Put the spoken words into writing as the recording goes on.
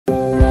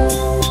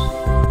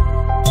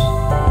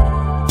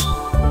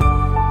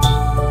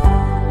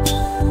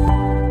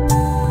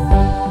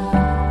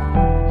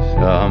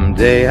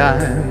Someday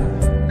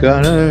I'm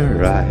gonna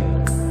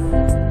write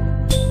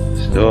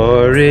the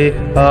story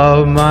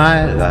of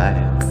my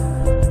life.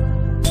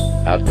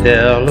 I'll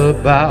tell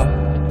about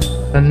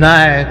the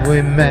night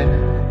we met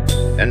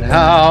and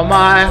how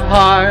my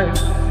heart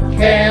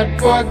can't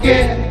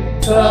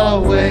forget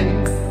the way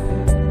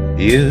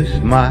you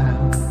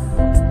smiled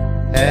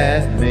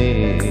at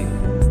me.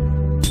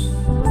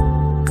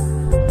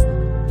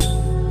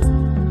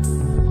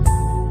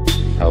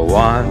 I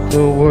want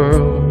the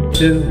world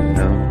to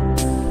know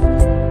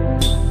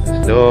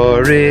the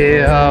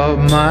story of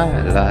my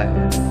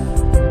life,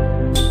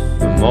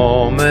 the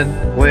moment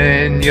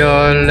when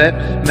your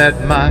lips met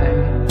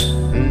mine,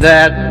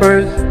 that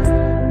first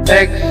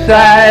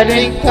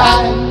exciting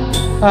time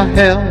I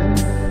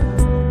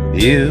held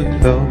you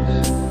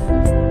close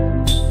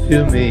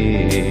to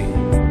me.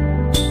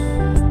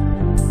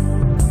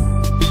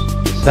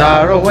 The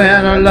sorrow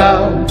when our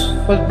love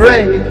was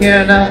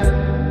breaking up,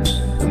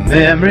 the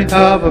memory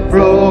of a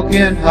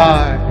broken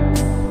heart,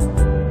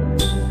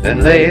 then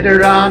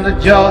later on the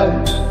joy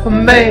of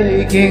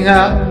making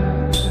up,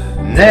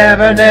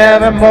 never,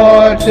 never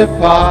more to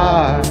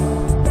part.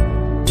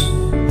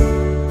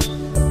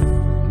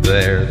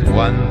 There's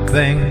one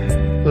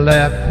thing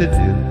left to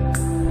do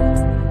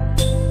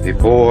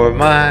before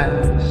my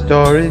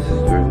story's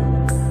through.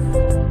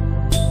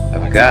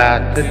 I've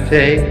got to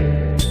take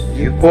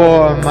you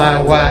for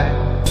my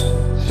wife,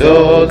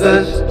 so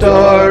the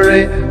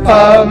story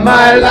of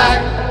my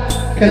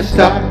life can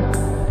start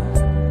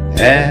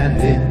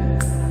and end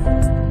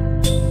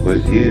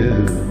with you.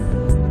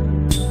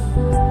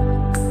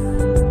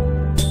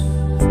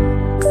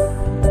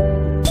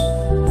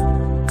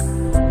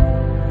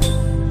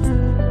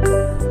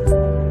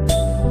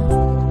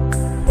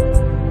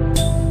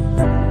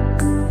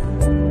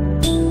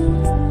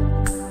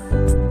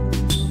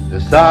 The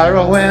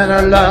sorrow when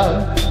our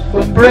love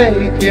was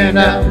breaking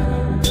up,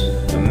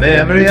 the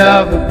memory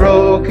of a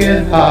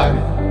broken heart,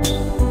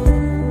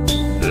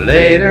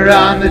 later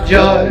on the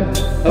joy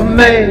of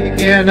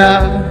making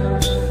up,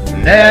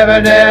 never,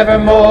 never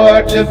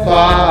more to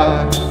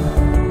part.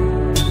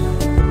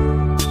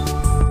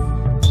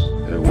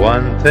 There's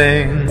one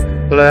thing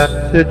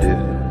left to do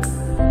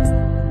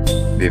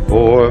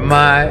before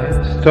my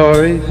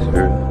story's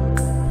through.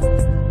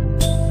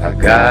 I've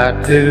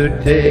got to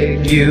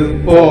take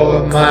you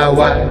for my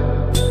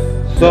wife,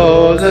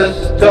 so the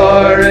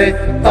story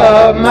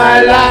of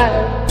my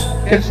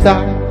life can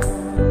start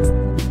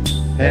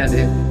and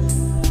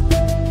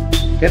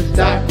end, can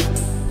start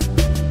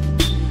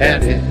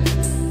and end,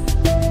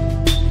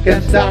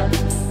 can start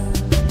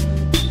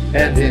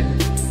and end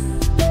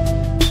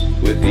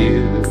with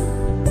you.